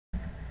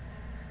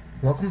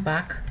Welcome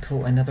back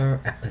to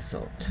another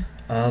episode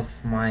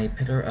of my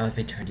Pillar of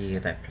Eternity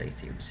Let's Play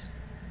series.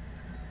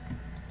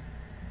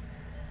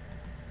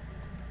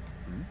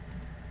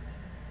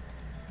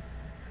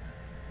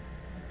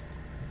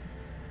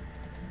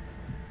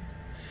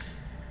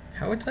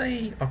 How would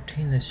I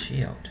obtain this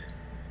shield?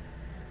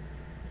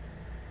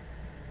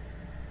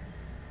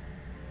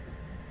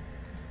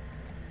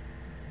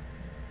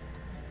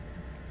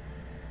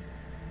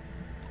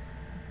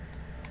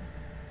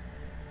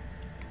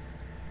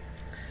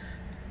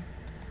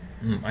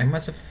 I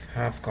must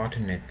have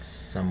gotten it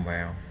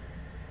somewhere.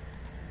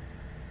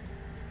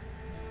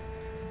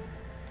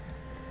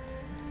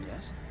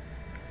 Yes?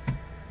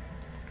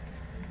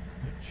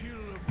 The chill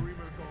of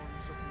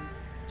Rimergon's oblivion.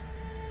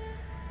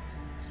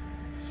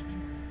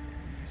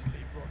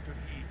 Easily brought to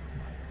heel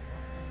by the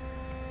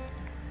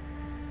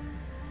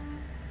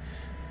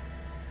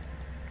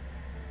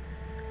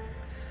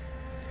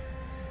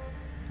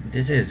fire.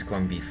 This is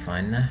going to be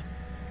fun.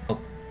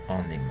 Hope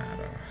only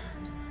matter.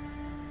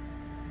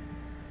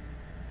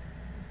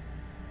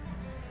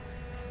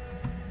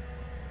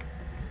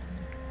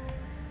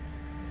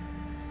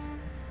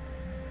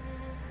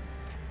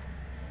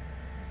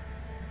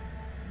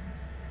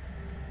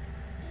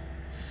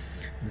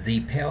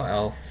 The pale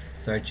elf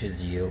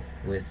searches you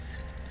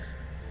with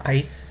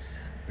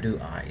ice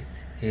blue eyes.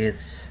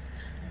 His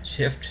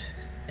shift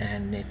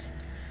and knit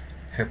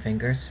her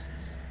fingers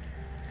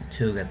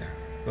together.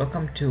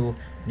 Welcome to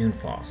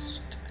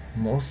Noonfrost.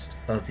 Most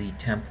of the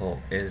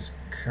temple is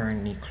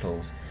currently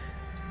closed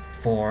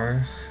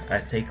for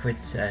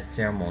sacred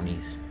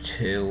ceremonies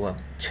to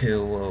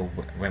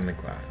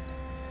Remigrad.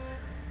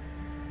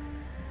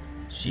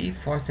 She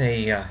forced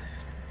a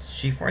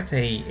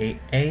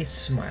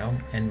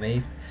smile and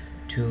waved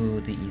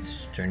to the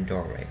eastern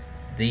doorway.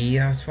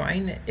 The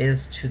shrine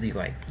is to the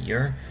right.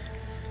 You're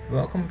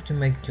welcome to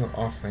make your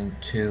offering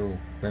to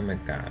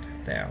Remigrad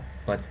there,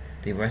 but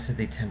the rest of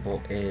the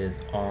temple is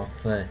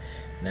off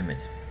limit.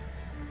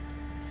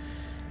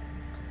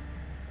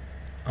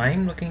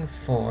 I'm looking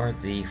for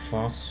the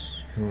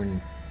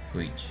Frosthewn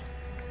Breach.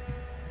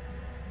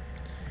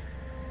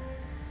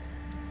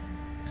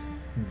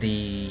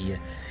 The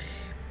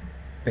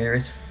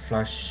bear's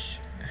flush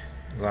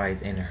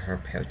rise in her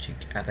pale cheek.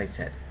 As I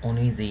said,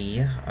 only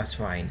the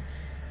shrine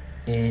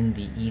in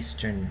the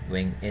eastern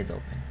wing is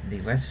open. The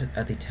rest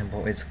of the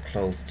temple is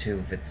closed to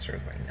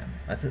visitors right now.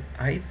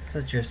 I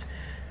suggest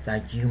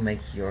that you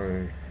make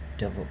your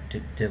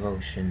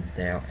devotion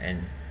there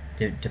and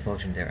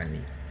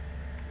leave.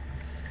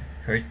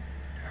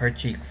 Her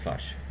cheek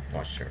flushed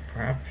her.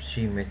 Perhaps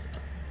she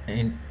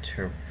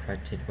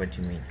misinterpreted what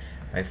you mean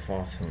by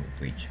Frosthewn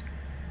Breach.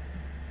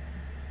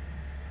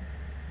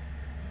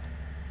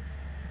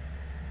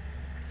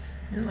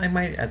 I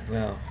might as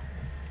well.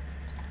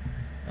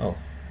 Oh,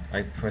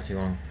 I pressed the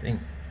wrong thing.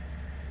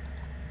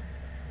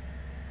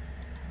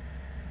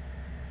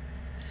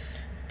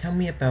 Tell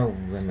me about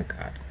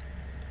Remigrad.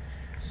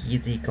 He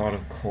is the god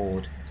of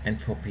cold,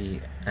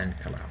 entropy, and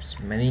collapse.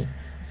 Many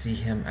see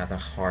him as a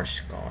harsh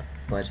god,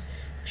 but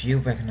few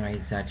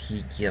recognize that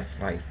he gives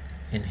life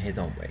in his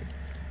own way.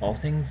 All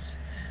things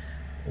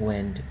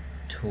went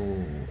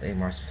to a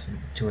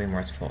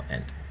merciful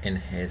end in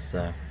his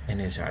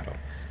shadow,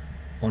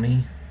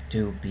 only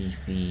to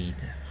feed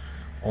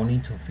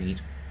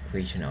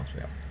creation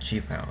elsewhere. She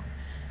frowned,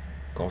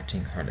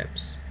 gulping her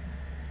lips.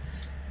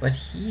 But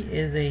he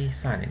is a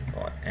silent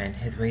god, and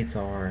his ways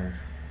are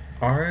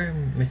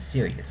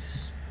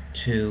mysterious.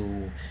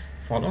 To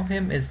follow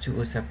him is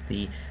to accept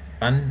the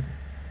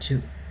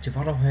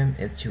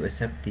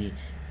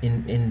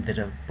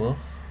inevitable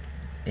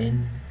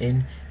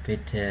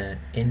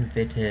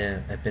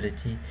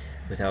inevitability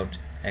without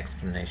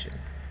explanation.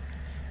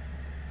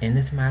 In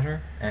this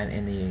matter, and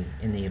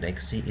in the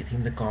legacy, it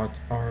seems the gods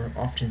are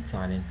often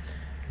silent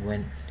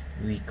when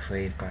we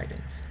crave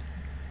guidance.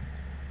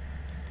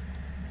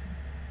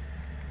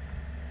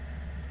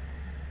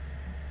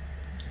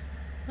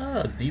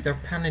 Oh, these are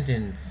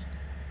paladins.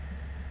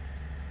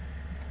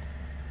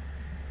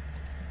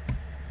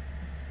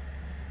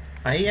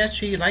 I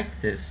actually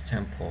like this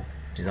temple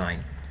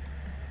design.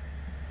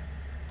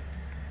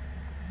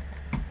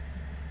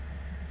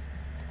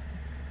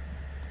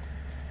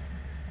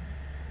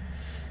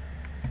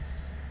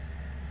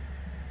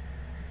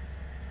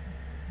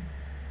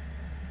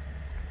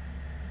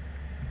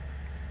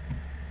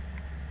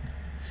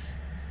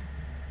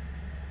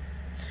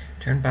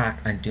 Turn back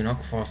and do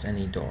not cross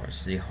any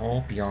doors. The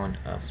hall beyond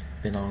us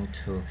belonged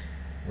to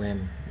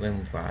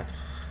Wimgrad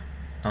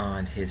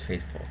and his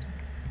faithful.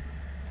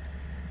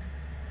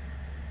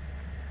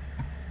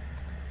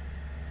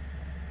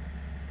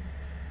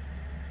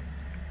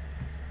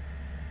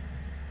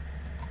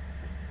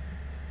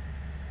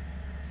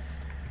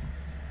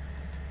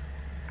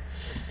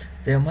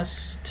 There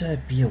must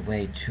be a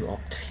way to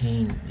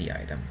obtain the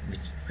item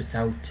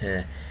without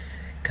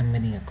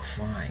committing a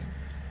crime.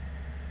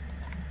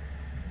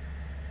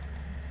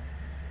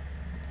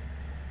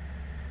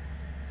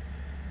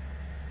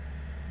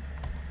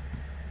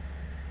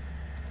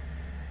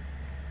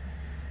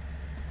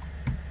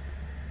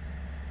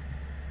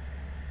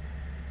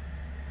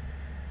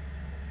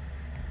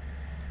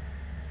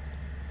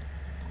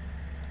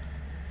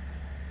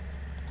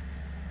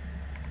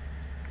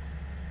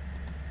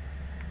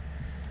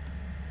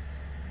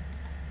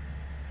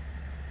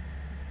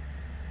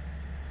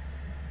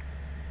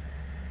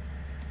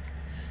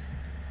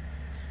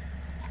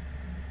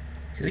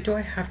 Who do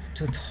I have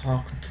to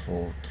talk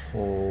to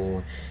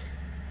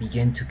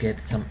begin to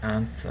get some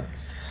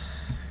answers?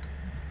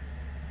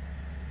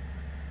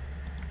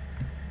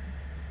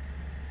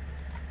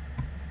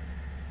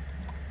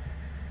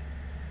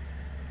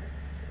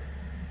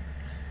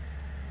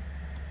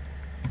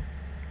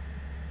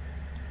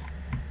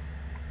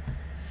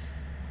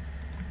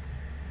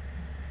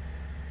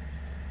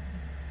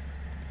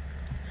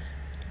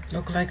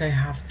 Look like I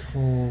have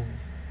to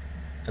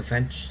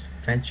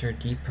venture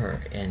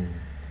deeper in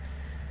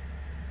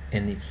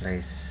the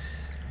place.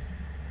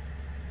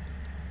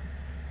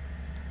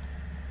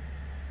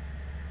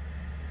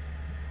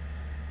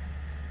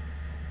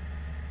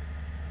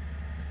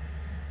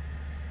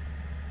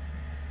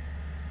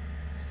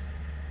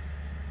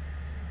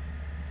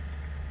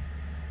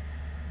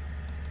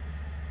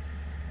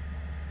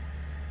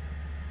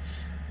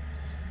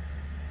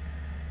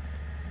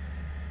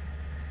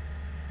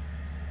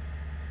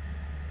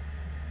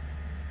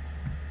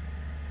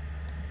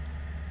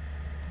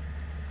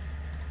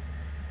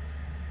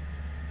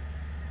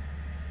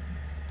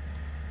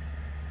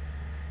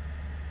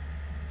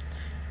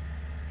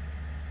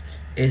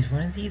 Is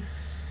one of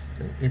these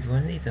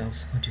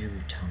elves going to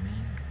tell me?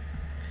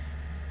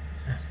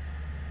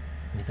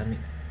 Tell me.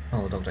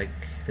 Oh, look like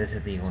this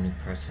is the only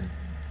person.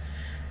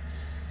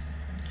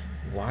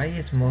 Why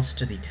is most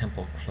of the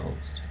temple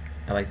closed?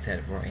 Like I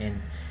said, we're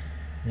in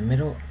the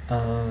middle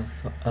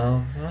of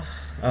a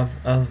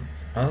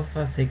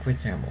sacred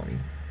ceremony.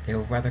 They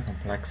were rather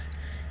complex,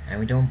 and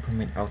we don't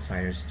permit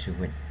outsiders to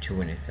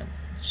witness them.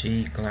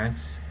 She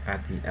glanced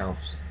at the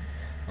elves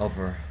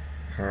over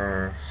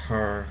her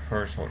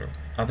shoulder.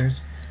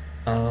 Others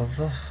of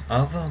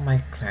my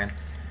clan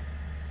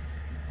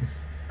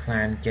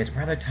get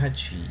rather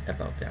touchy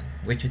about them,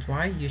 which is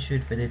why you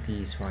should visit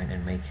the shrine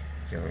and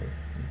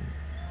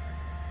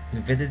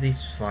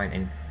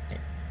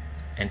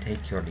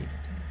take your leave.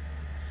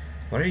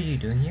 What are you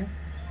doing here?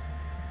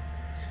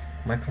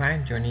 My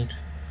clan journeyed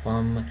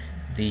from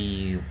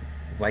the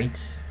white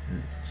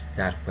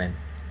that went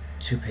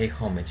to pay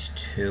homage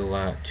to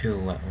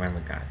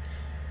Ramagad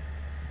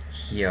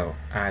here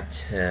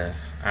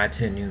at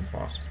New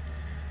Cross.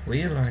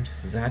 We learned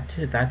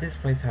that this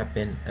place had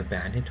been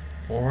abandoned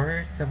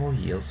for several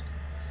years,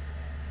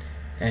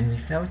 and we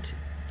felt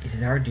it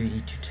is our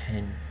duty to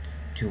tend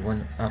to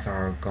one of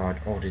our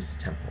god oldest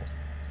temple.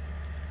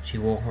 She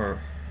wore her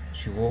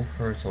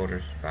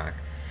shoulders back.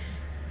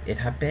 It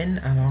had been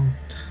a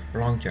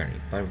long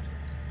journey, but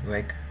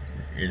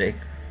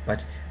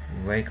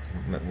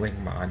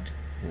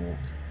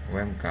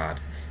Remgod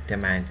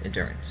demands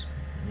endurance.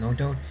 No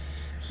doubt,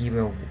 he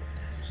will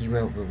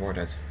reward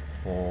us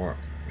for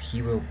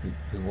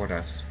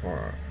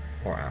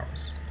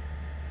ours.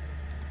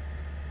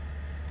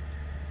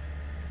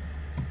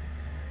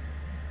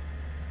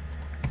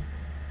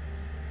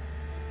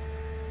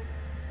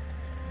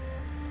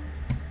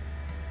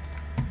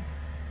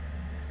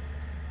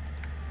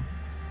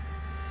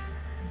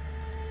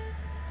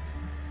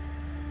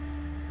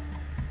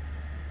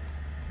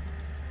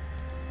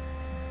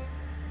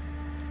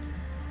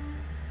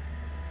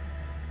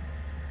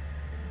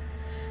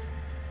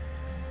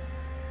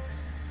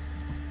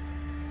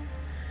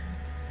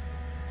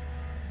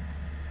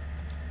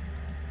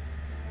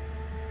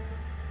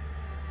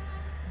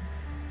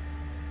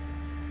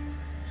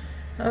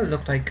 Oh,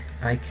 look like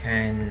I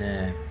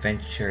can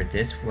venture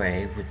this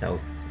way without.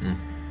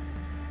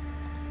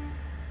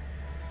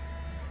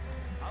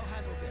 I'll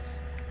handle this.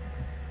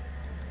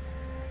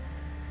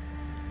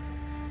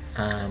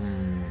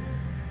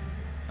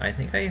 I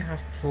think I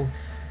have to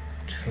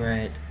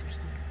tread.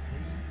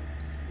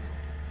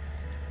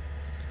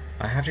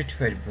 I have to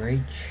tread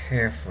very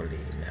carefully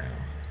now.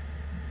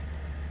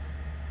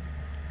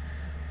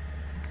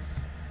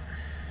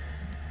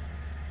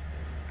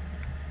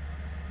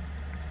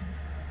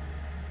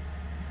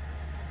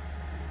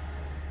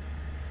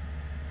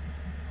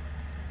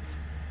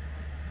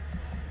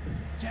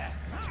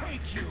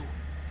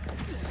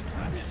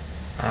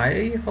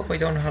 I hope I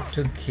don't have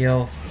to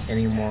kill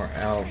any more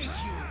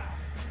elves.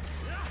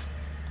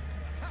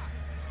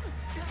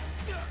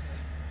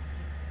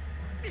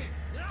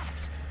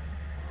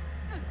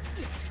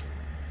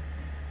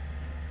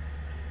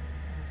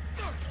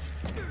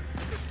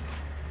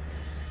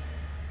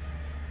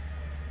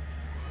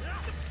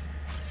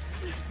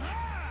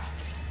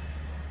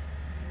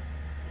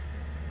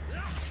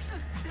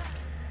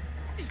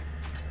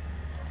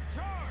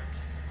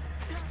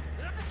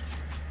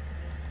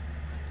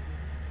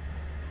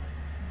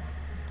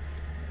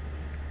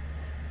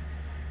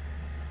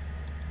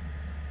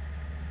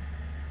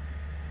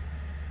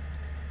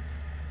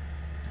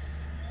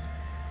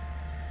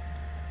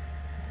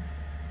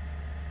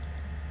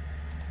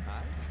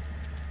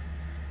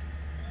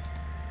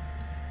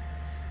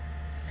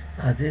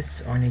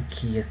 This ornate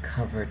key is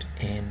covered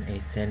in a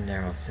thin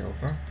layer of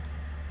silver.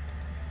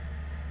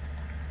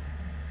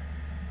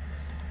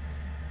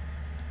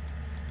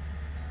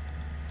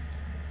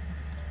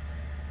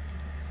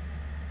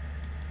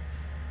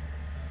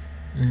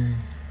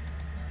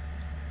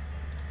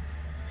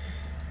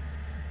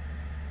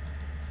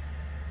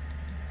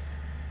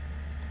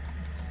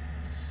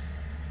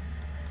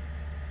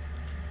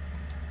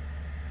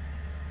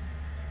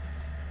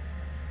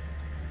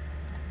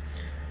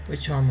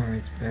 Which armor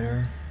is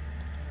better?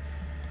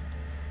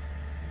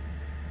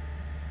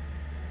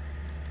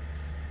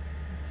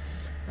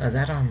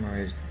 That armor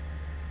is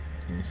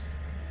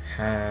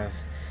have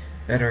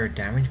better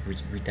damage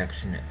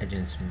reduction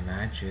against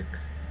magic.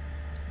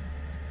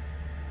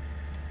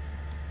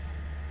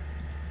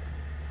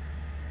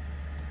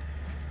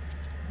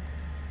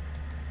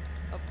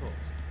 Of course.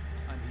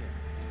 I'm here.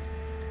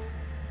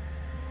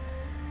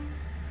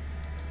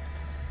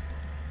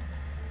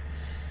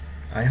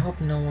 I hope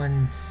no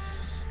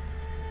one's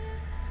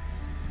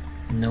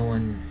no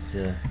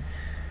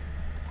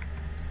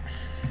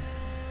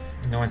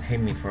one hate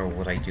me for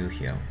what I do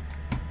here.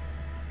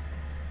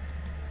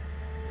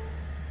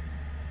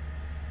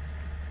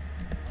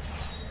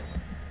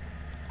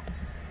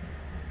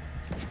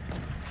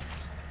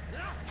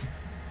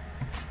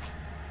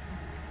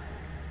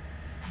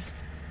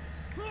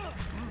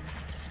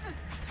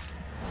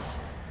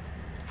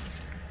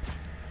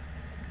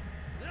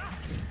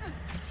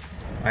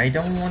 I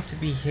don't want to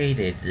be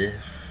hated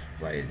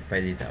by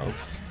the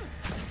elves.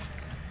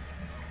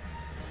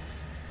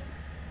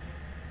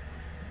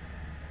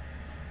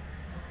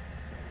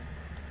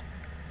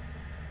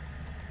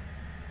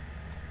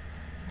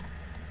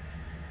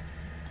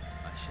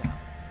 I shall.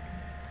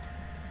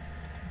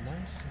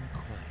 Nice and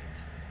quiet.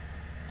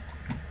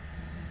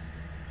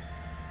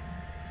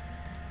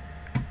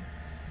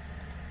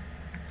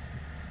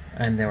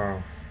 And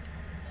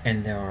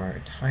there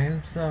are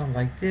times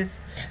like this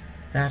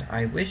that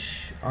I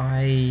wish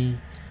I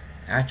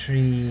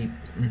actually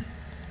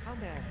How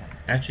may I help?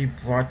 actually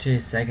brought to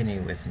Sagani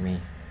with me.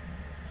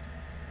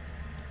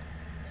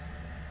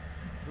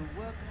 The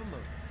work of a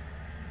moment.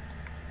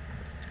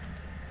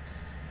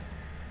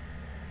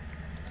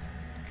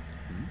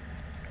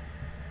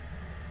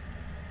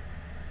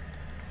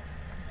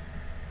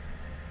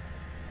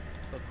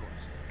 Of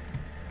course.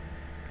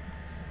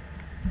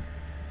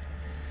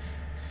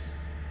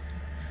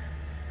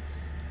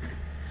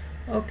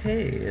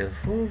 Okay,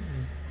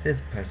 who's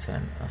this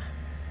person?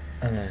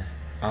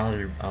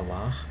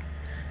 Al-Awah,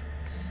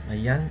 a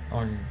young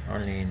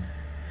Arlene,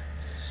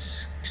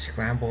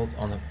 scrambled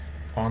on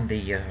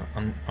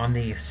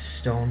the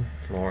stone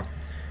floor,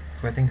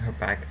 pressing her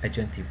back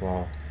against the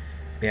wall,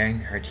 baring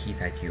her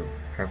teeth at you.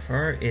 Her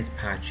fur is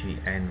patchy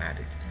and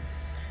matted.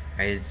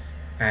 As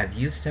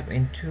you step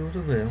into the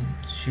room,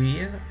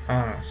 she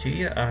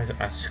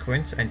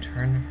squints and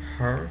turns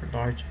her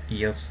large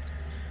ears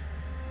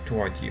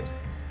toward you.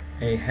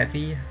 A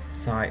heavy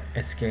sigh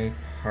escaped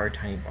her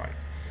tiny body.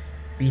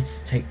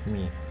 Beasts take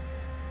me.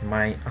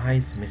 My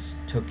eyes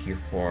mistook you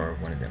for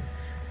one of them.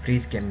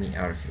 Please get me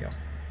out of here.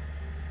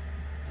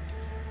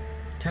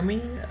 Tell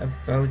me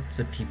about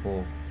the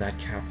people that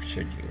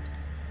captured you.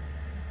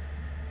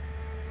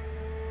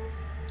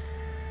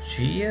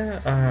 She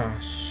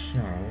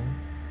snarled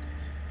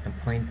and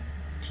point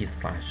teeth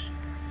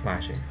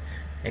flashing.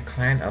 A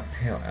clan of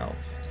pale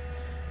elves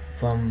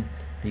from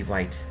the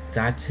white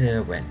that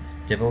went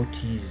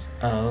devotees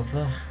of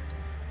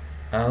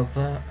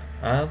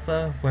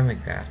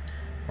Wemigad,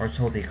 or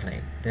so they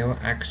claim. Their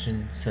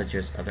actions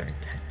suggest other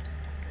intent.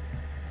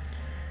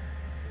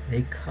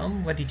 They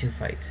come ready to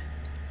fight.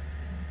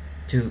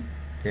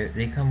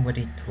 They come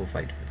ready to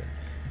fight with them.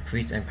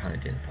 Priest and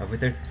paladin, a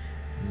wizard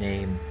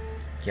named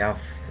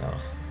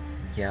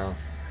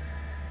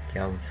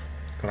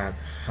Glad,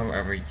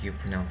 however you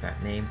pronounce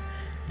that name,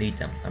 lead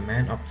them. A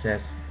man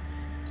obsessed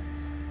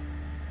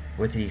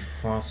with the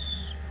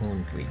Frost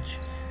Moon Breach.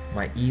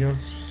 My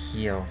ears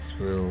hear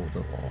through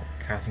the wall,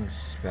 casting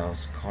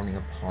spells, calling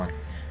upon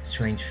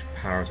strange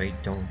powers. I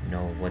don't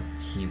know what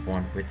he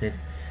wants with it,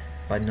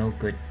 but no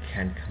good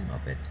can come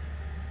of it.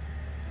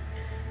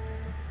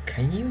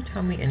 Can you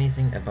tell me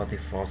anything about the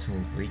Frost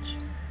Moon Breach?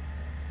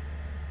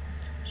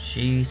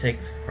 She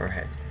shakes her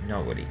head.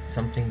 Not really.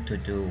 Something to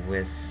do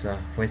with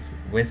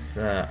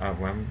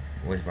Rumgrad,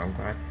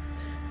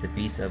 the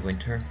beast of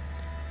winter.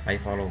 I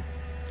follow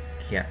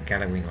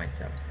Galloween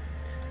myself.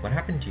 What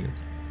happened to you?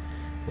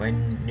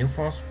 When New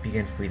Frost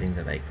began freezing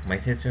the lake, my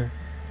sister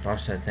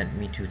Larsa sent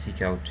me to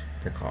seek out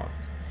the cause.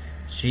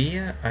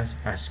 She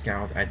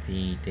scowled at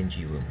the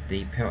dingy room.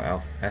 The pale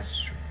elf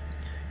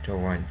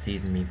Doran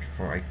seized me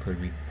before I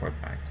could report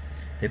back.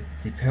 The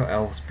pale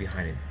elves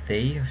behind it.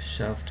 They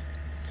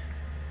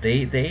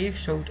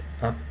showed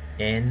up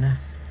in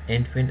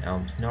Twin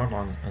Elms not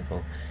long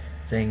ago,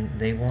 saying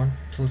they want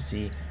to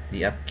see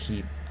the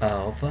upkeep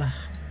of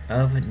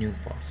New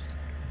Frost.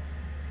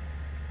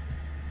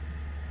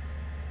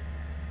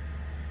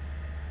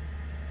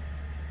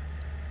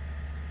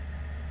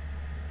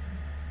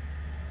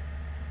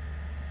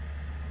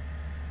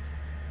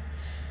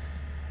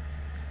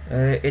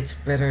 It's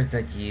better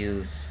that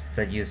you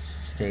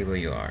stay where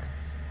you are.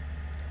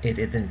 It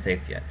isn't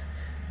safe yet.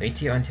 Wait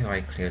here until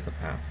I clear the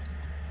path.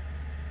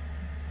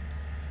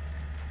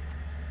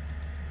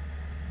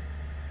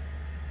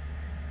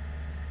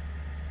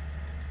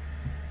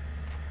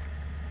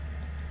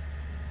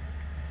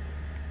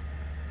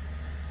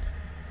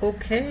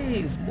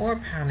 Okay, more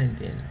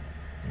paladin.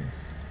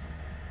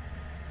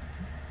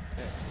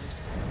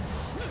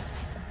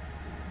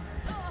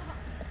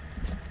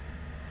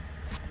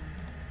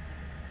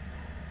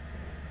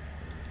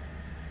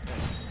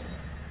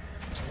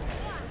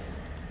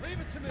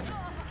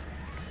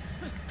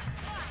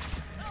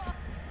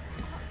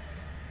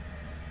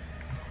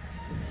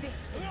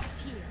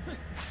 It's here.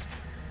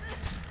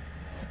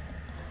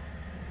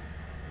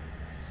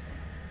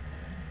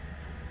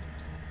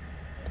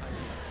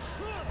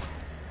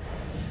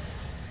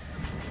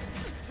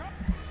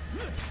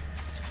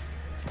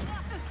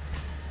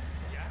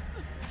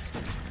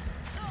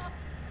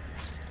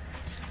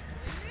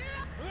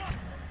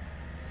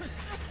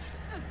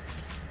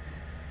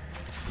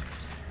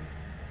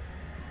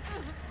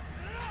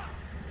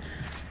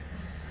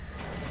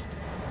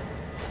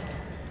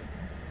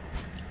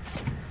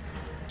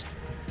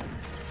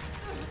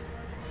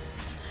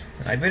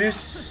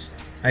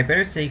 I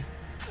better stay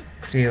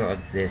clear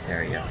of this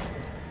area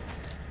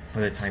for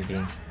the time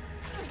being.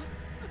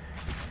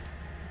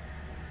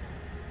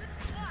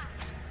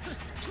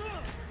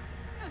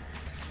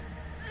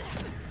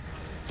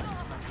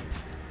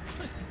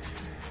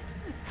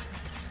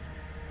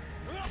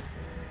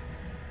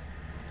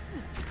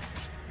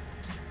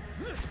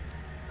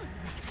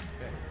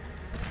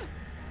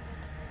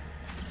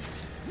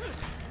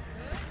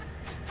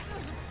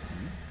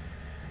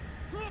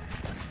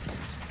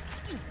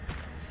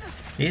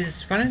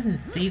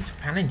 These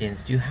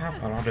paladins do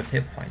have a lot of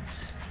hit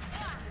points.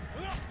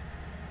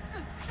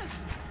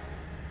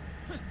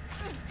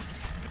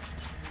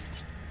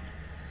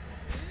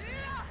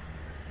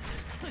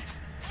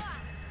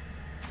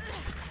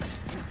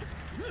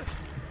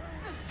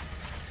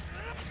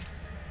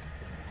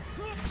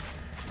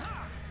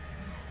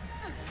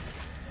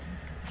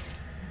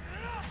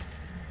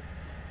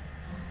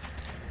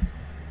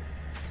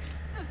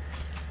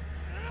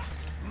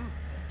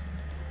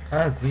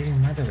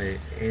 Grieving Mother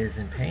is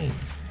in pain.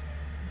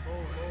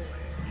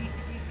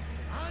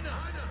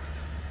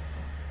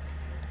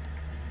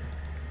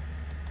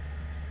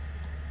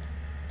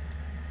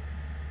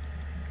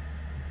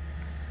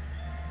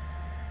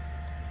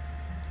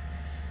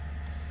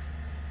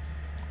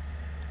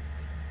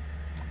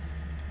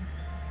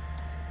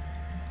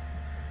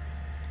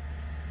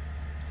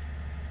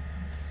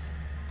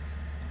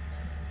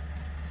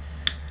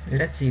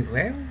 Let's see,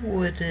 where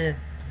would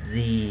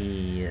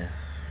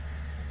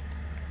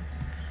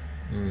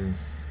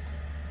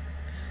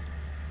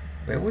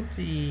where would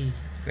the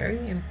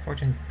very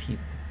important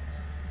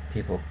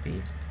people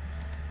be?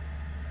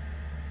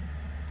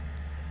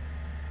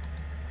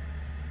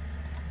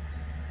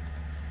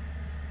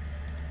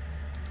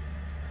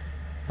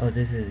 Oh,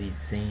 this is the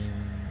same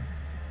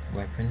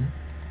weapon.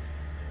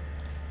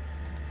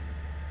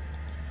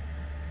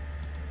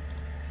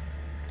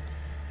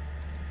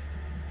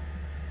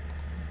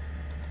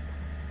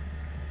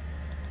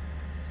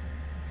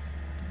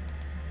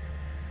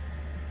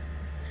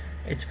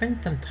 It's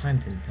been some time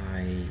since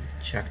I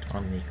checked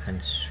on the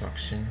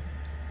construction.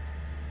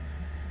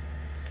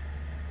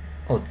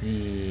 Oh,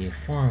 the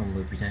farm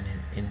will be done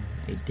in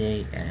a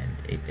day and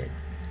a bit.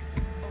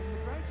 On the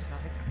bright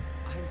side,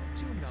 I'm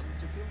too numb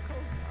to feel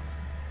cold now.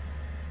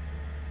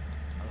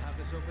 I'll have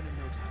this open in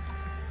no time.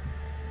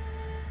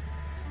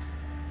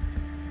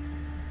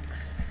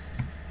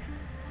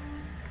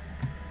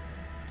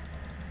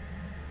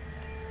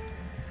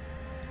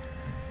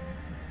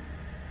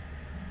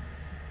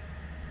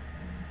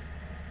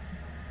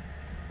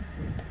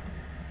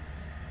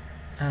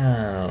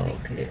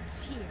 Okay.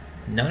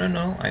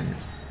 No.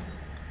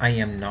 I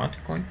am not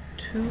going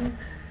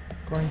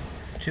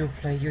to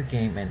play your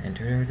game and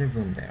enter the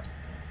room there.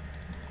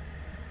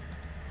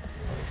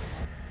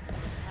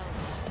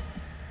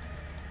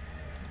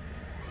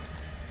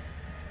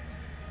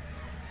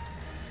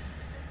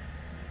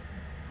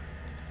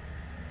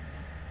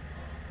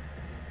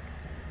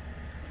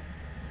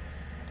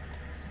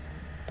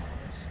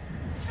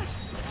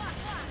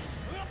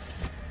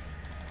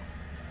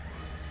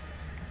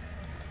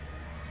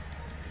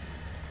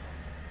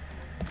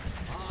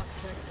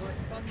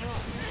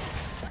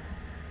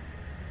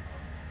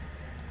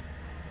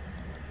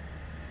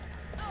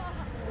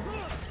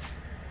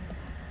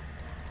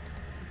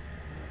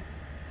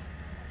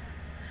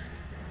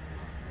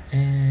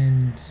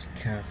 And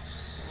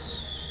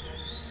cast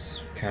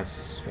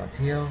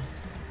Valtiel.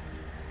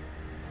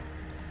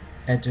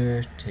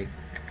 Eder, take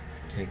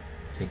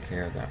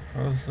care of that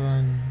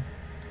person.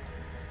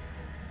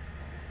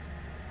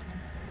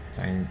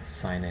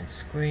 Sign and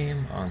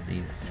scream on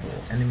these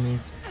two enemies.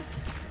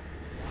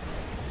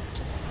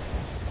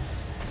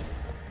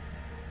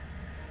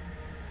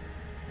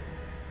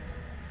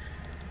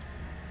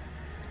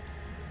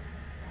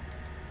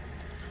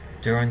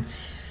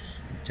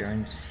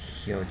 Durance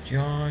heal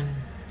John.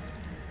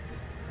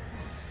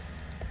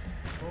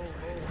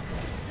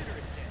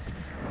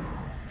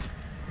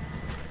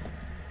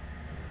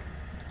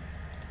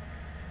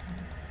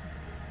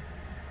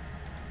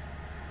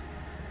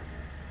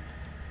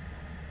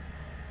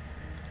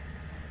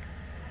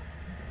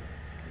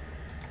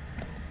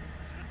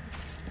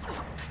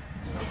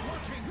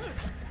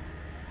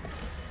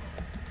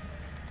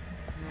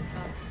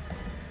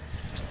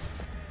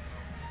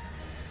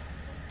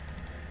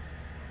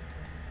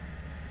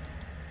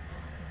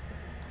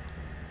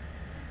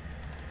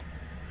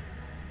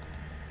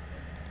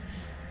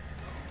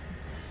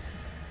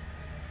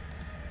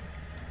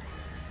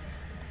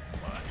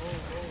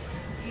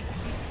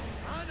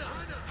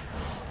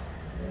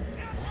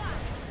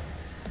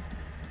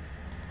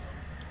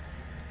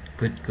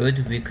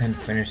 Good. We can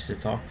finish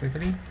this off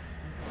quickly.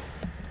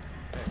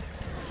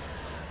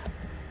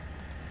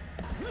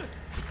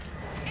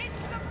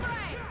 Into the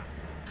fray!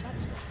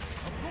 That's not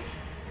helpful.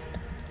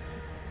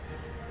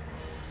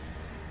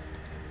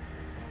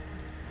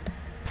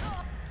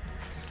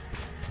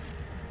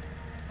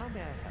 How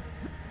may I help?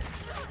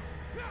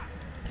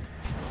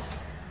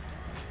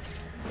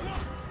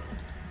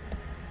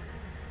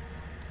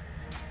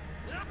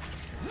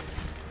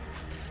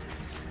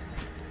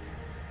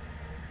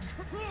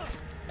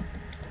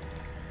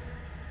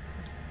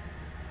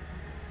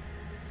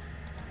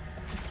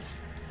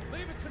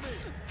 Leave it to me.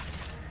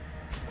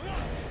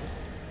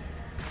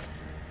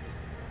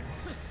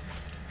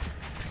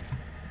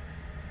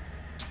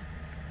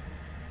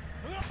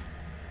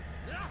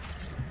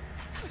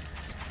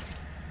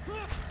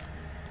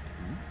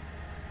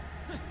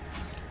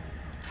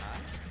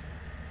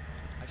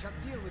 I shall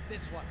deal with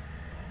this one.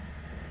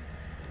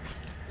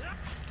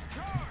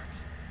 Charge!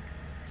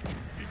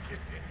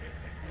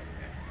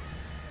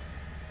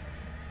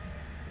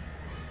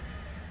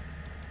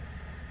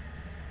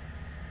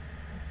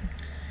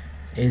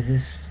 Is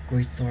this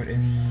great sword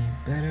any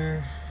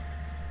better?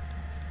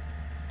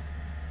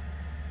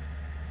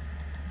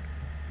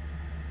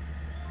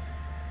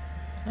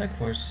 Of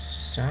course,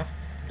 staff.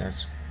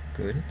 That's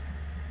good.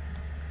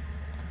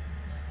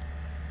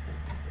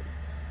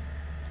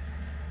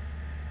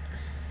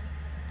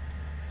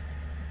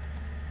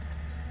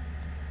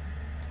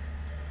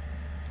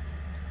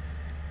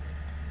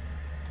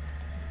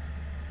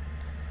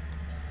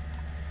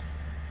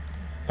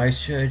 I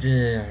should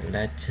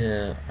let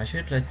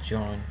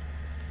John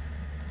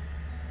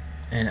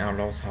and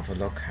Outlaws have a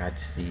look at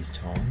these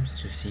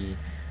tomes to see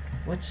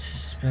what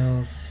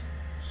spells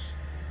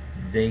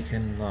they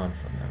can learn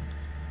from them.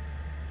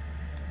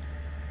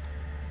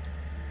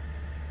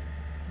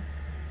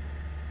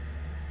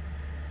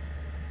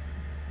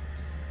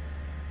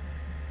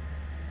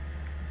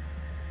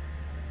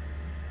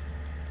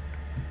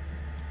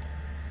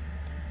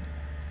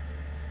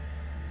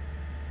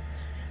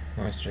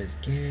 Moisturize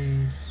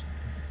gaze.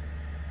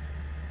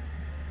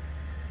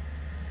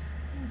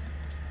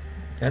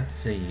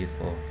 That's a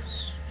useful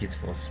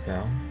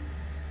spell.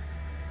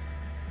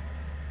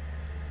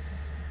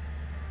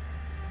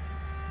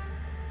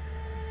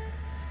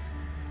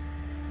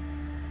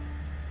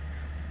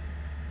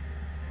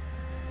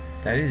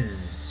 That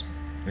is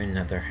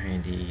another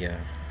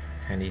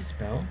handy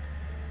spell.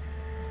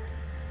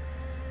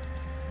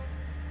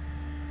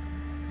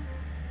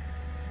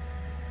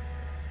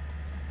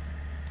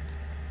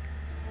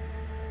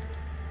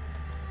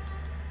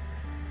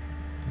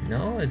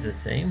 No, it's the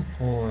same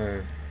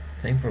for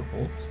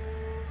both.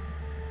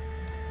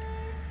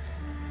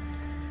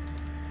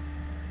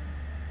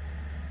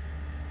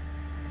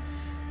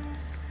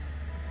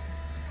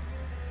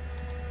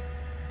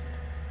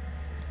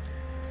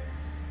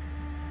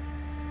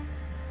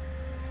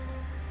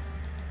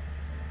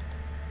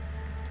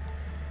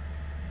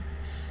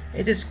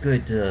 It is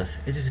good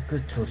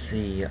to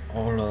see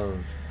all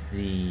of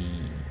the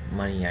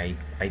money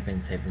I've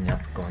been saving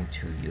up going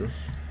to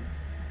use.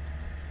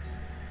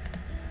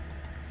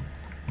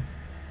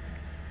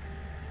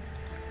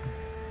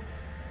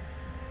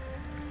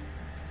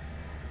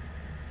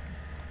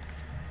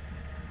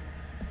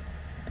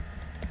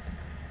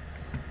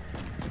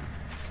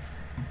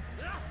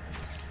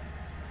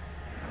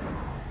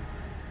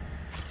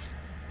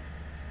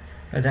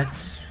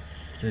 That's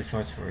the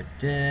swords for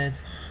dead.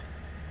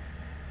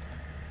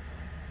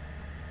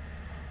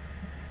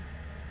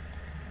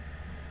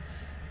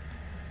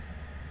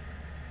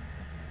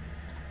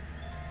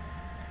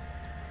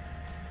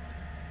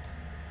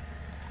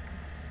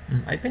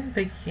 I've been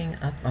picking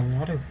up a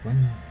lot of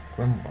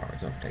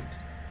grimoires of late.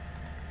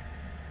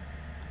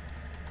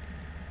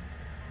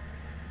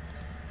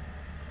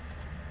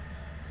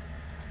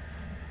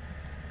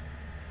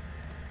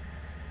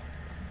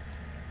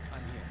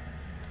 I'm here.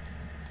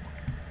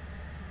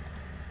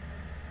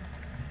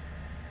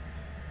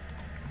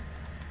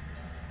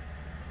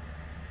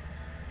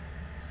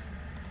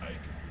 I can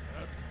do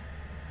that.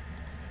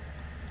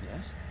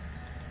 Yes?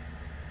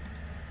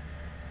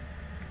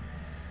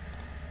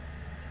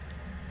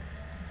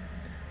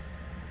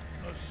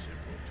 A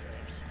simple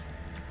test.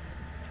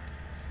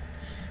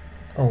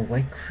 Oh,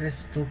 white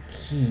crystal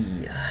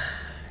key.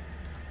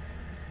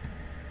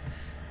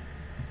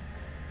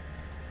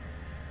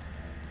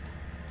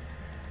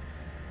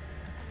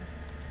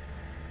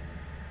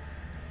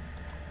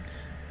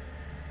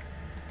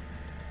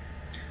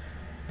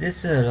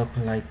 This look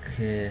like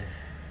the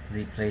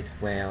place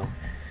where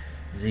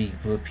the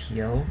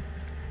Grupio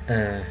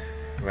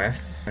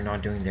refs are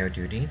not doing their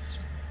duties.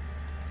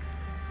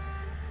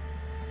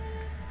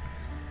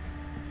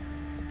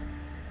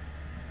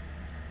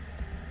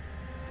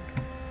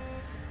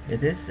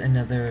 It is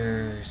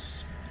another.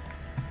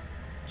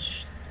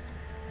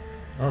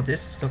 Oh,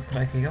 this looks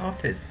like the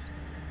office.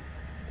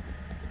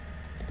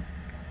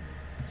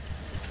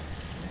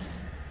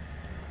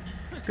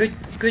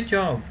 Good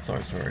job,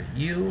 sorcerer.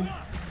 You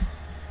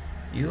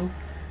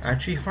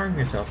actually harm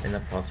yourself in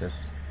the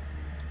process.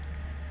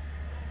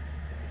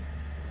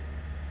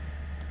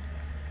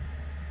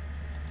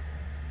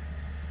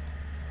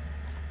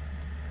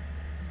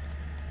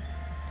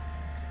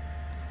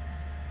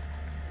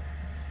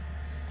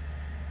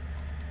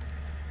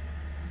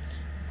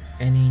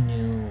 Any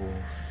new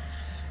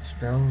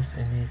spells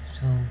in its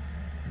tome?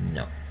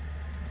 No.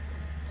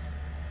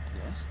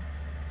 Yes?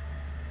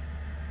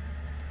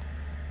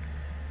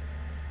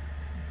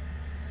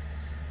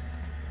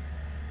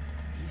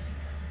 Easy.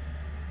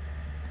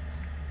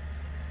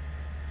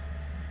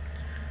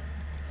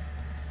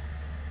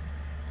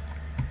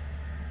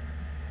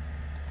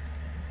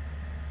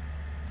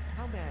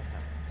 How may I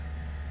help?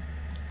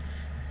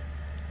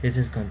 This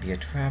is going to be a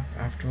trap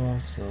after all,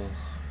 so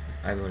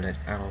I will let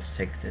Alice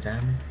take the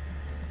damage.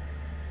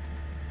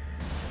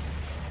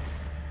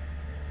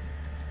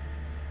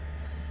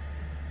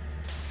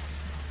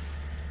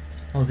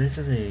 Oh, this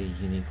is a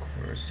unique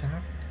quarter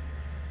staff.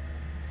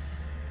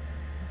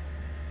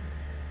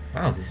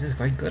 Wow, this is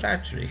quite good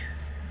actually.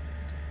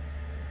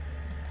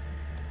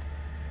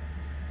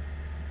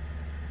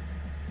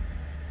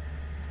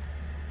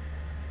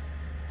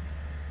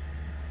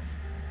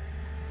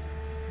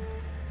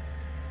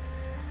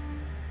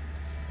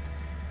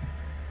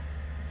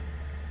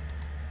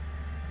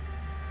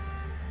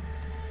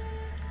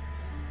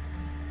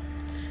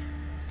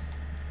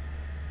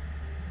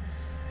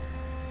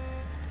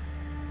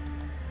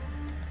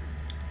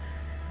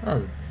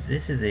 Oh,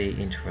 this is a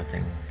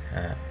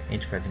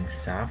interesting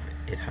staff.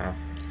 It have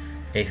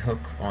a hook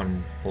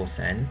on both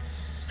ends,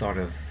 sort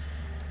of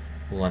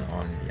one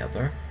on the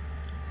other.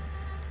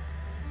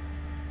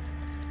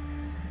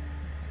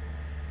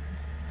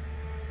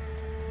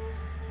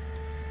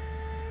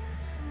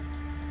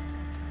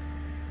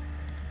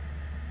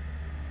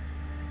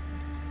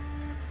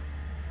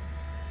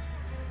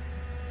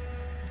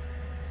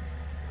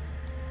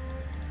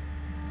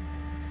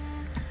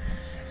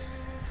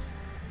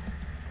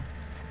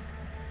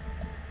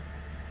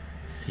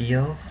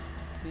 Seal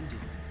Indeed.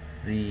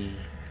 the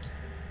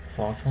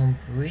Fosshome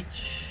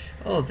Breach.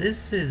 Oh,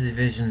 this is a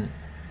vision.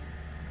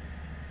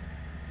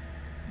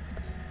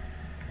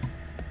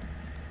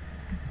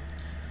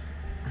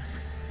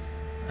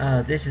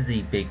 This is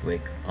the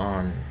bigwig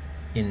on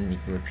in the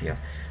group here.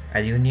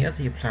 As you near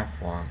the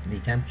platform, the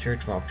temperature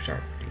drops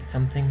sharply.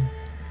 Something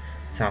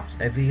saps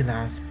every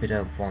last bit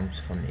of warmth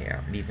from the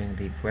air, leaving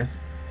the breath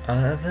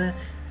of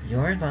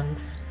your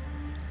lungs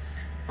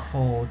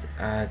cold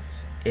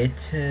as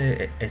it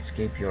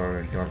escape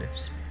your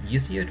lips. You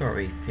see a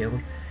doorway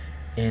filled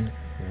in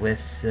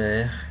with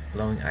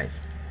glowing eyes,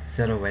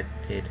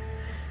 silhouetted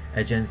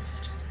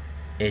against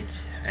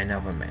it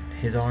another man,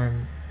 his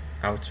arm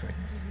outstretched.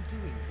 What are you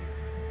doing here?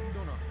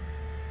 You're not.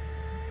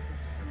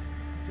 What have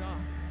you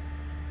done?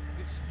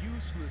 This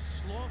useless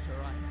slaughter,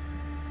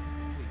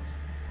 Please,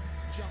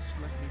 just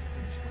let me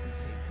finish what we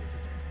came here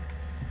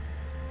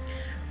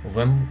to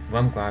do.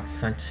 Rumgard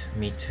sent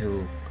me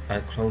to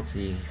close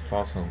the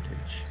Fosshome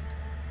Breach.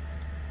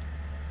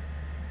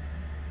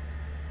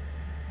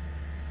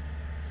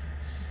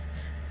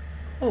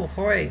 Oh,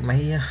 hooray! My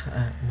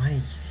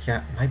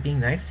being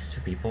nice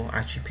to people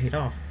actually paid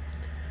off.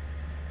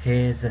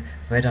 His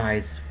red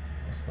eyes.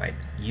 Right,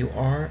 you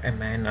are a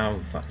man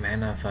of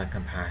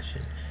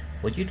compassion.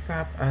 Would you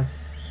trap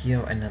us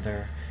here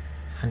another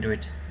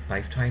 100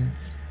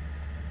 lifetimes?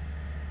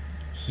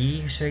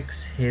 He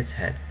shakes his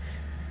head,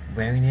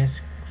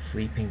 weariness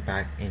creeping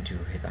back into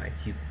his eyes.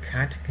 You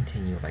can't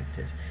continue like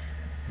this.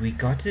 We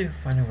got to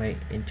find a way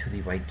into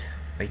the white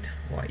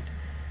void.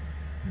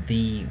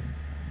 The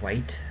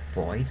white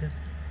void?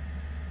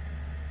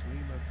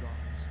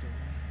 Remergard's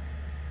domain.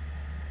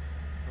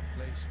 A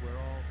place where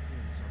all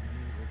things are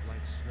mingled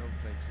like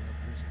snowflakes in a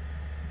blizzard.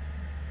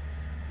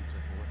 It's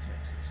a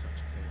vortex of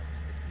such chaos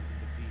that even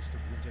the beast of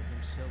winter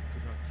himself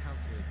could not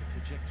calculate the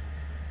trajectory.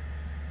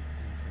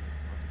 The infinite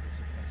particles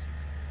of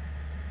essence.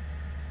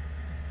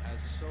 As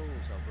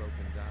souls are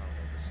broken down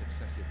over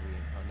successive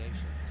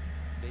reincarnations,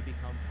 they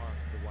become part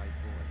of the white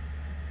void.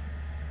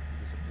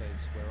 It is a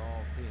place where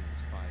all things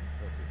find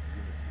perfect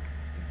unity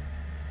and freedom.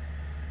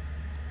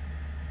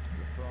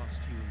 The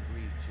frost-hewn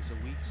breach is a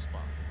weak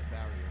spot in the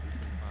barrier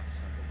between us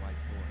and the white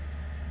void.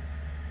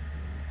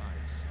 Thin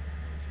ice on a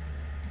frozen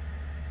lake.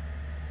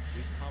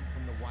 We've come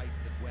from the white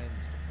that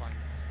wends to find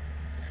it.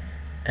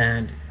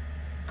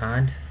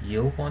 And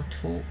you want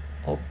to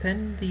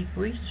open the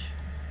breach?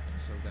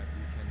 So that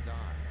we can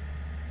die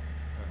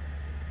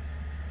permanently.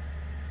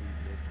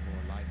 We've lived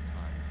more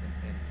lifetimes than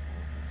any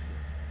mortal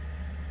should.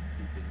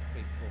 We've been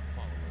faithful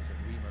followers of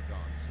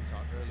Remergard since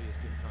our earliest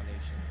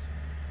incarnations.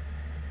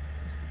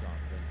 As the god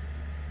of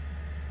entropy,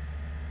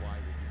 why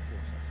would you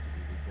force us to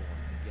be reborn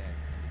again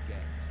and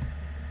again?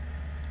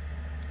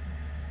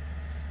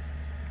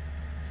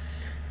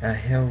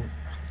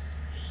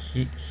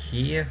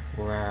 Here,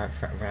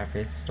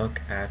 Ravis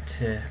look at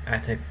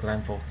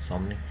Glenville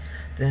Somni,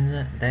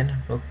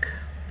 then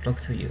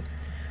look to you.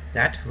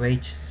 That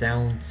rage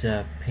sounds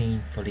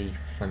painfully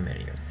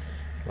familiar.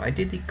 Why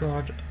did the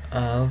god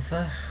of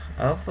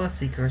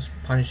Seekers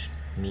punish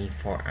me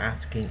for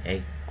asking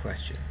a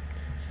question?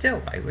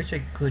 Still, I wish I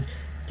could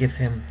give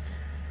him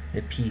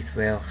the peace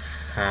Will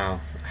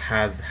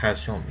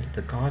has shown me.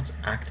 The gods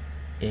act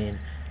in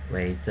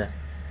ways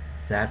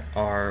that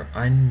are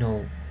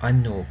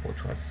unknowable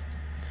to us.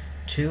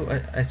 To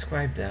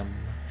ascribe them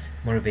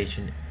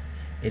motivation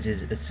It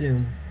is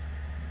assumed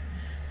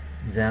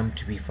them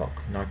to be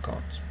folk, not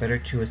gods. Better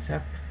to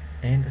accept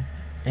and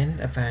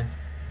event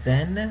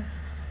than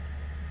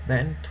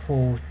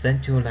to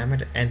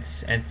limit and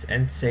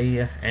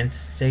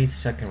stay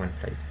stuck in one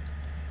place.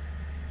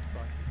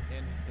 But if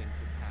anything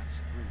could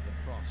pass through the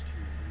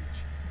frost-hewn breach,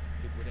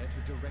 it would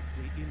enter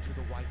directly into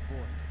the White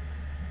Void.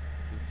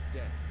 This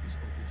death is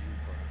overdue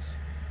for us.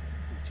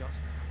 We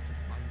just have to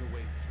find a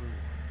way through.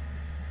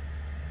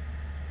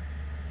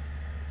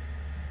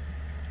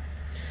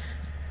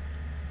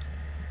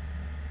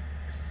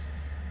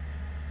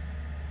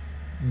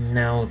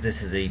 Now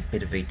this is a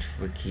bit of a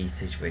tricky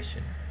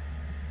situation.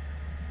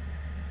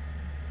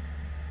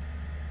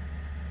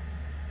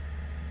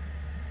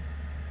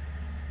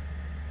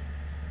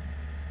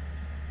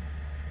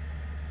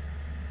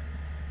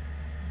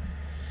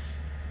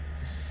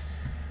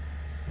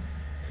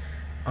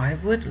 I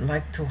would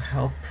like to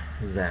help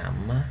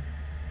them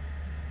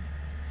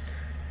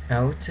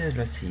out.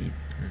 Let's see.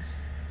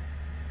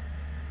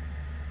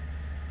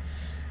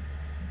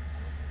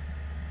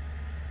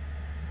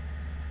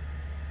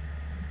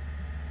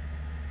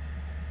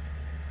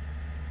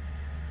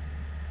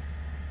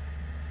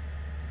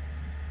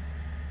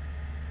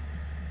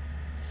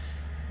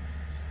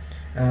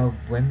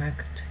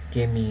 Wemak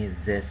gave me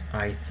this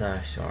ice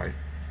shard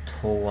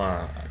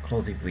to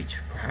close the breach.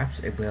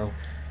 Perhaps it will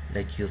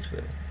let you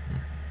through.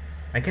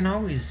 I can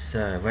always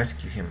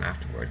rescue him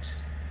afterwards.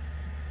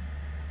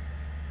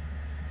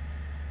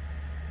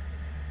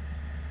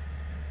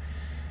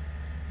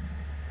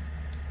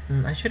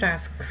 I should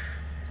ask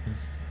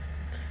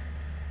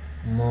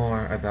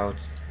more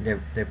about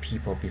their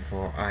people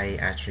before I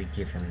actually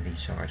give him the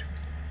shard.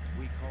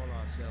 We call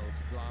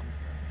ourselves Glomfer.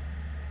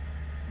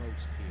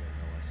 Most here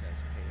know us as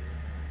Pale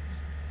Elves.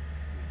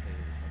 We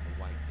hail from the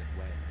White that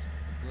wends,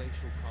 a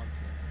glacial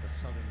continent at the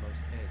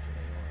southernmost edge of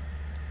Aora.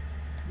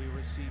 We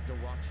received a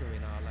watcher in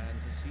our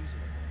lands a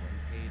season ago and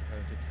paid her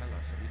to tell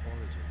us of the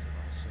origins of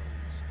our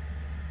souls.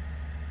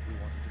 We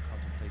wanted to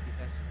contemplate the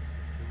essence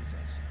that fills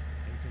us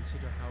and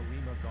consider how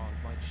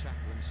Rimagond might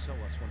shatter and sow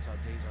us once our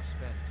days are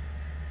spent.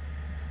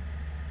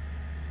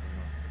 We were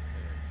not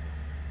prepared for it.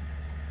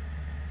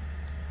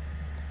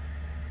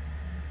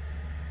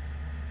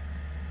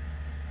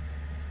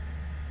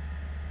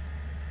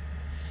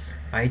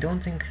 I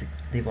don't think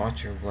the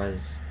Watcher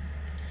was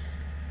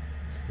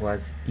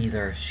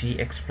either. She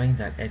explained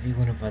that every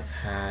one of us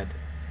had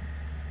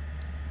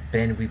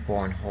been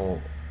reborn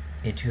whole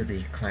into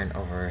the clan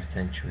over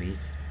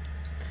centuries,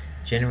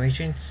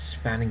 generations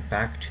spanning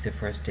back to the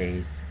first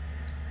days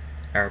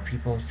our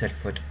people set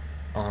foot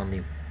on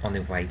the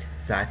white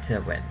Zata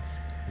winds.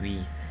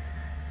 We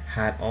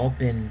had all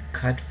been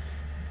cut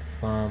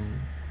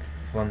from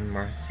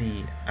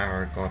mercy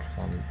our God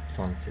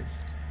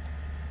promises.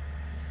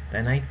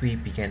 That night we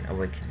began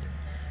awakening,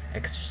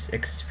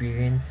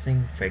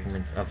 experiencing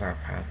fragments of our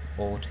past,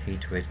 old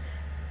hatred,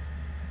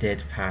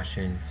 dead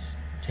passions,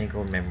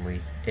 tangled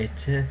memories.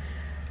 It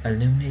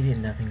illuminated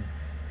nothing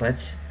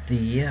but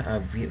the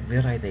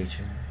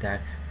realization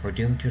that we're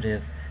doomed to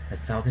live a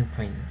thousand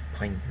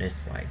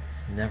pointless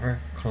lives, never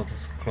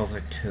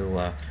closer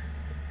to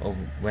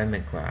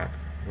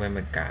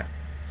Remigad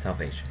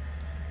salvation.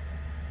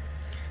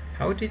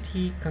 How did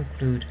he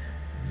conclude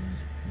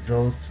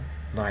those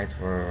lives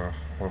were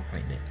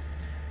pointed?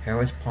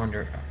 Harris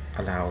pondered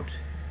aloud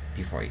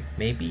before you.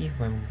 Maybe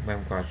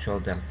when God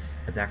showed them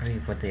exactly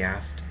what they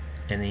asked,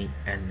 and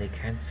they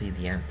can't see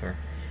the answer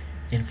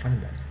in front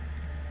of them.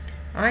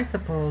 I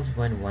suppose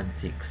when one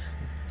seeks,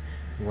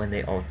 when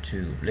they ought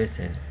to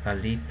listen, a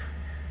leap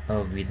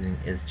of reasoning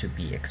is to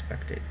be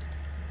expected.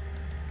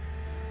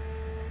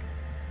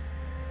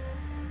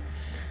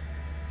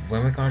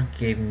 When God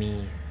gave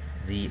me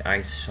the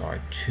ice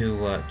shard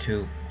to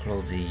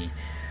close the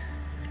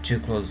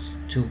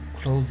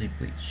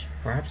breach,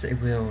 perhaps it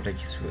will let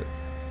you through.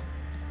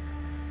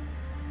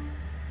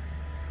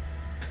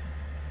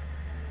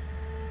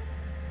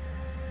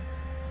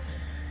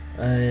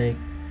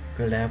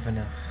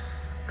 Glavina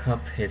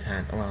cupped his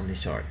hand around the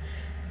shard,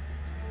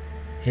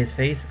 his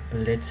face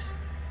lit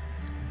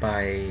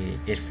by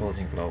its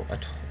frozen glow,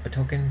 a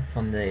token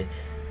from the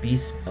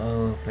beast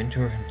of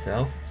winter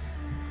himself.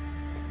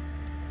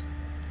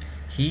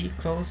 He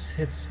closed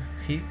his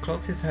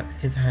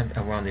hand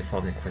around the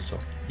fallen crystal.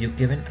 You've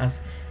given us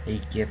a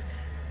gift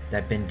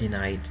that been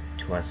denied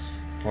to us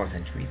for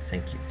centuries.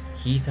 Thank you.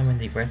 He summoned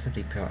the rest of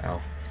the Pale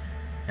Elf,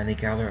 and they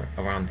gathered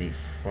around the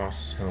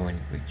frost-sown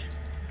breach.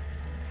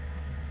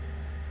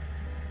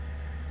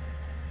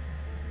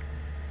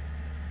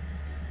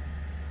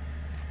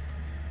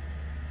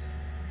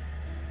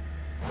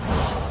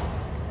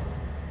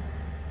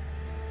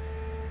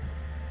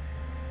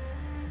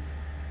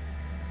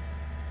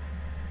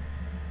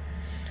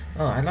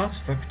 Oh, I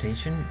lost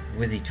reputation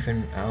with the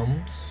Twin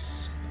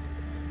Elms.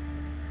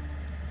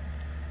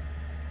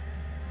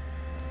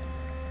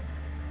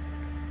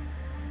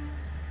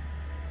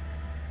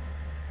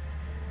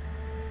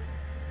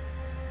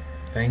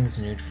 Fangs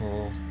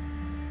neutral.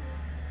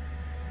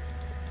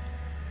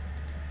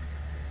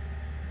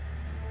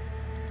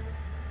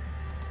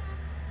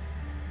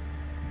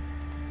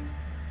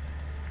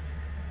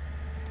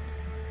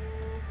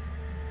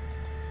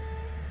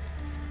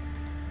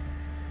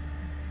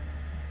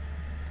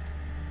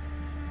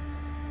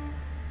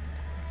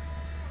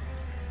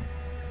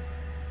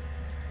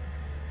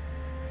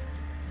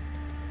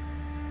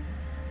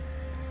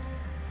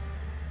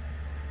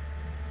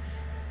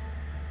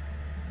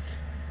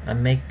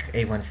 Make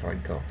a run for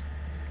it, go.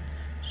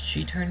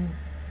 She turned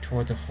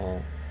toward the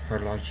hall, her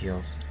large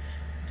heels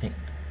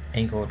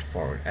angled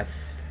forward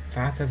as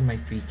fast as my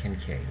feet can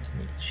carry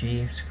me.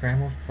 She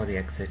scrambled for the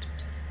exit,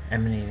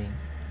 emanating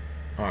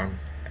arm.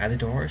 At the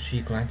door,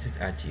 she glances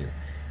at you.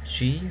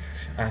 She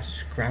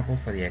scrambled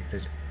for the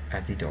exit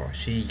at the door.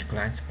 She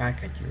glanced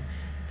back at you.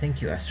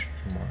 Thank you,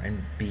 Estromor,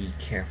 and be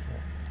careful.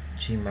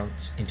 She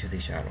mounts into the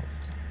shadows.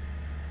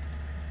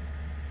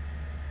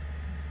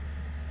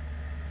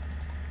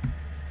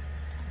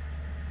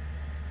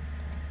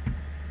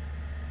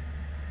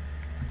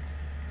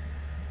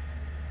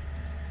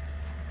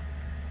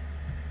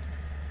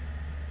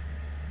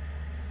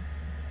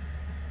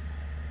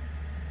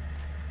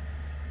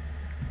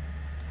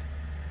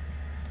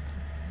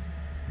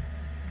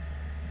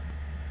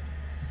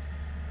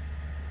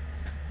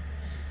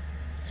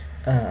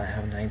 I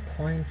have 9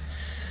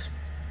 points.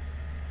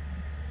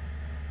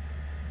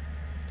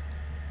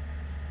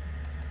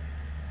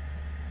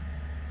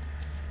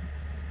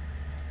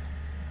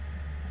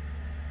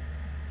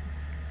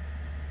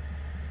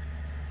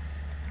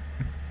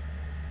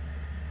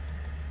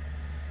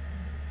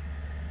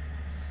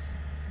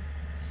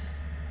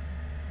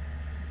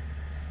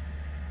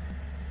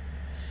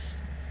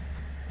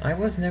 I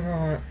was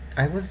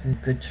in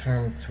good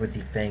terms with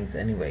the Fangs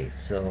anyway,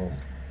 so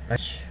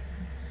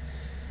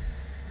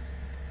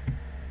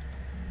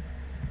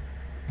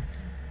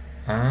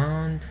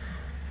and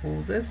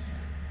who's this?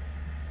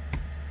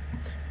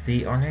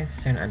 The Ornate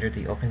stand under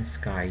the open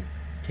sky,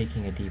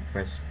 taking a deep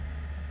breath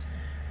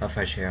of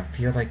fresh air. I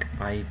feel like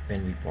I've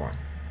been reborn.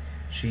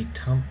 She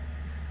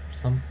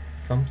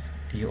thumps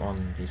you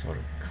on the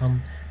shoulder.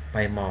 Come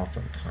by mall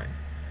sometime.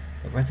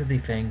 The rest of the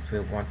Fangs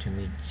will want to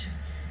meet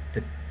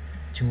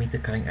the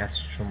cunning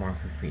Estromor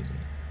who freed me.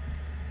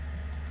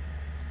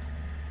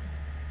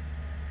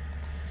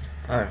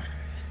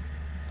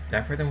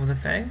 That person with a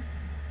fang?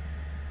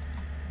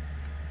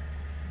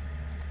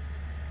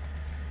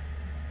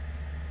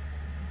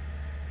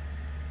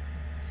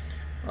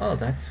 Oh,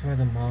 that's where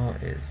the mall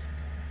is.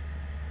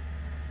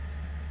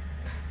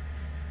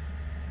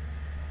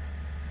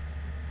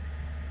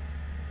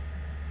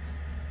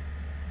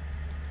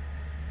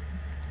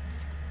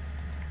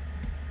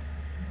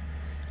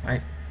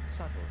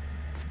 Subtle.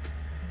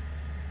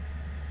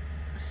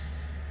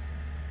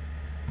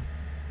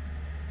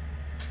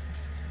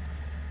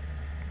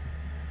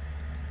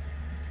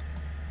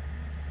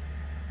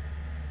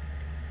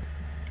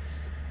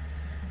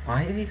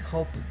 I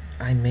hope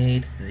I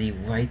made the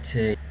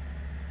right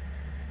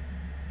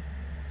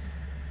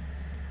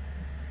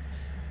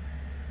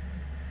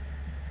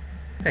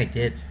I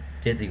did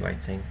the right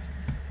thing.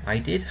 I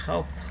did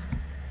help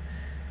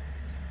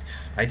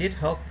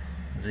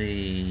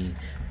the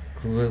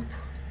group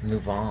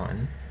move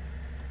on.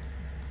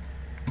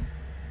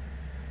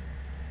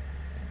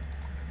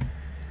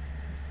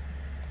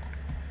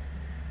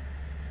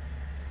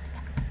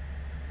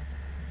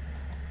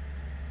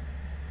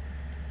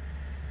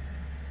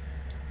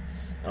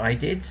 I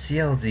did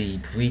seal the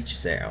breach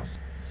sales,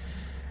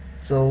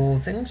 so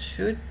things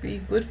should be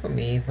good for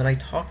me when I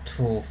talk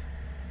to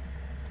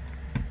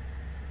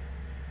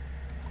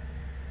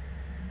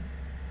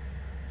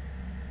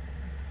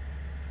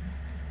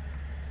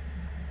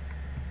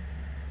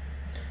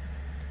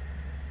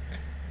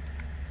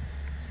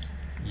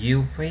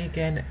you. Pray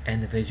again,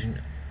 and the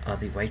vision of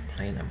the white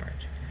plane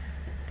emerge.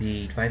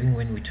 The driving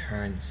wind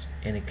returns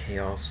in a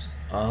chaos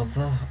of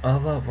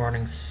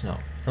running snow.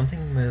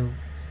 Something moves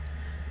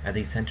at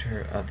the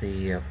center of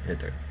the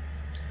blizzard,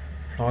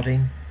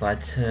 plodding,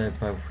 but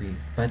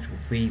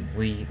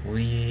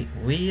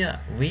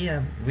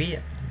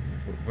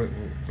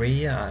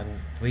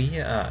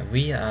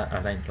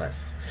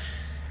relentless.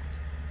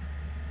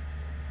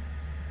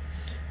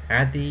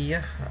 At the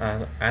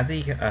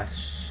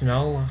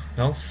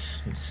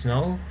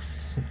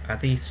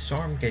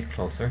storm get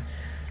closer,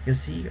 you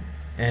see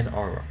an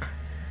Auroch,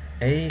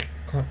 a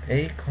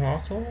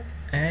colossal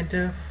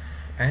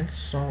and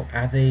so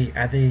at the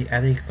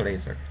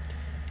glazer.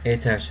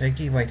 It's a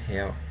shaggy white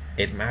hair.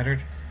 It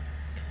mattered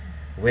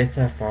with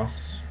a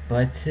frost,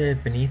 but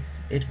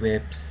beneath it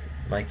ribs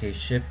like a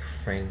ship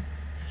frame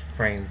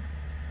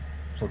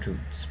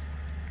protrudes.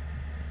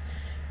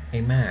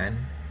 A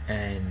man,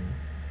 and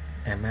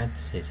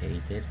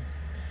emaciated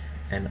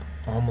and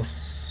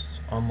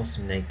almost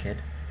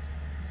naked,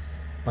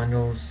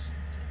 bundles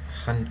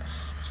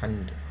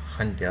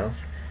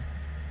handles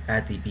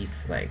at the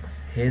beast's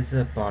legs. His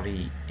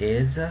body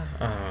is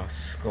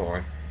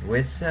scored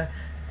with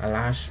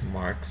lash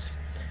marks,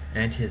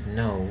 and his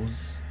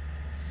nose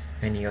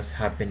and ears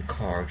have been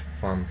carved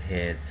from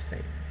his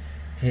face.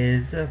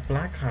 His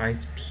black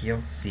eyes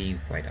pierce the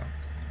white out.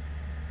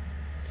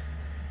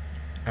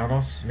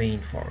 Aros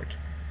leaned forward.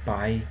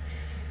 By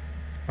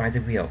the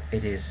wheel,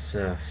 it is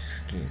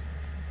Skeen.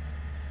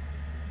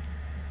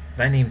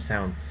 That name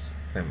sounds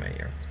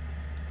familiar.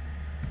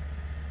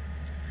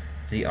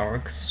 The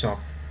Auroch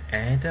stopped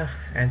and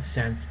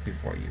stands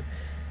before you,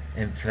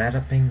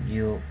 enveloping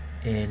you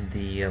in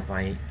the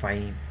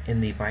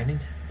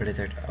violent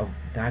blizzard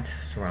that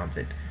surrounds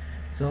it.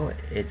 Although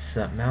its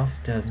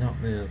mouth does not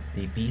move,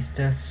 the beast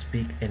does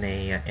speak in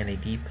a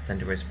deep,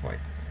 thunderous voice.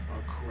 A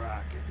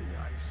crack in the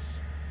ice,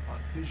 a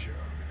fissure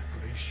in a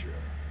glacier.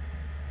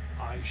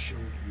 I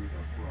showed you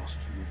the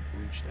frost-hewn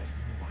bridge that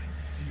you might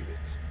seal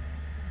it,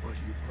 but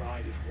you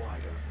pried it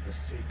wider for the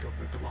sake of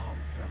the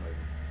Glomfelin,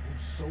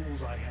 whose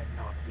souls I had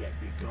not yet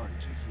begun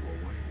to hew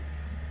away.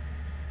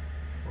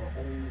 For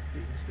all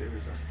things there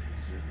is a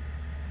season.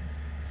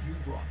 You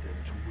brought them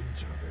to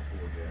winter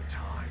before their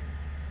time.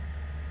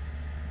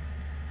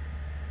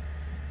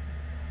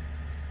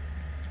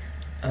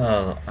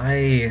 Oh,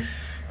 I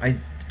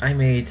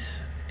made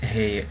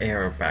a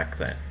error back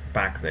there.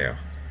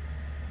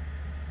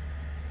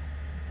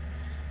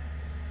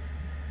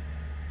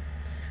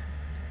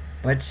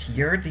 But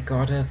you're the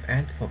god of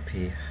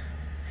entropy.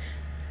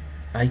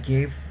 I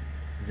gave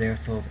their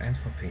souls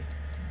entropy.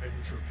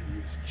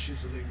 Entropy is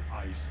chiseling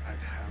ice and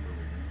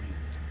hammering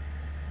wind.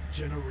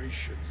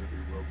 Generations of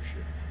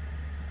erosion.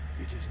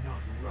 It is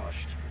not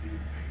rushed for the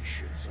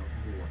impatience of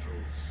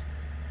mortals.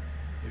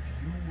 If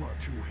you are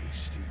too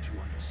hasty to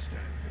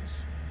understand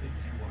this, then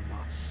you are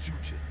not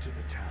suited to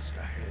the task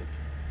ahead.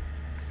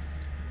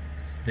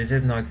 This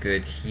is not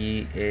good.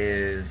 He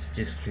is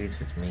displeased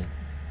with me.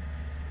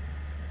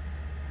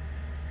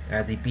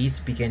 As the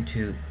beast begin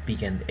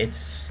its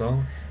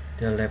slow,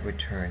 deliberate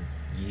turn,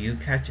 you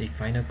catch a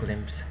final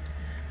glimpse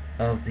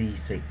of the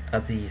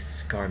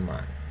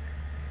Scarman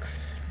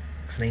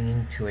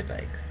clinging to a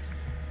leg.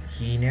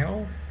 He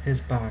narrows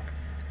his black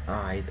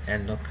eyes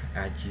and look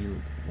at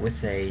you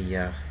with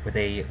a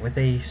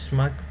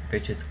smug,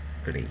 vicious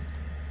glee.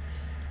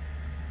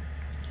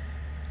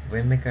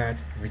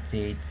 Rimigard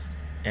recedes,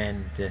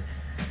 and the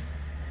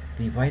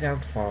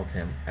whiteout follows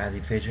him as the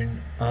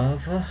vision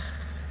of a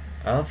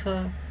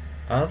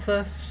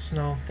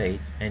snow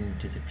fades and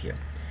disappears.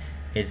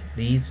 It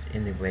leaves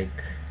in the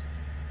wake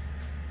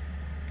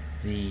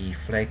the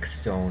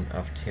flagstone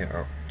of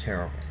terror.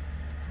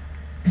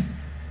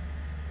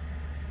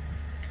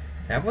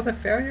 That was a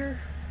failure?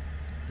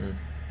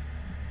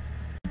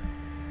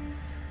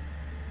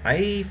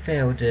 I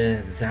failed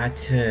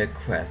that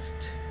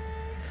quest,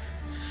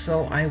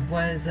 so I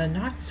was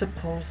not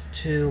supposed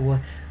to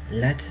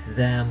let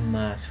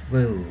them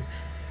through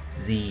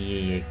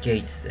the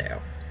gate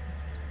there.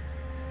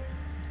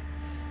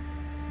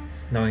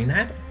 Knowing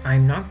that,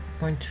 I'm not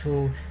going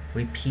to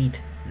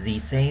repeat the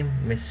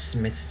same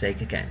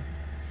mistake again.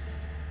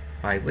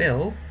 I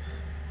will,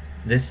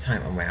 this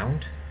time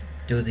around,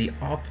 do the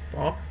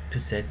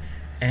opposite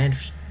and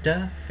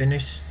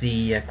finish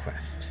the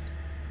quest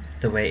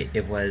the way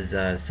it was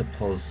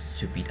supposed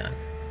to be done.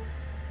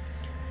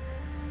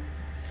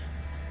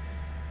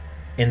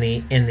 In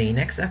the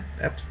next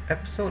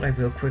episode, I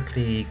will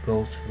quickly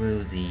go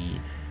through the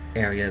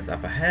areas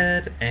up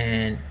ahead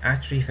and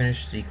actually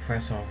finish the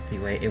quest off the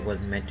way it was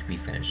meant to be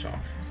finished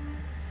off.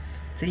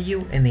 See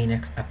you in the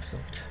next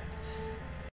episode.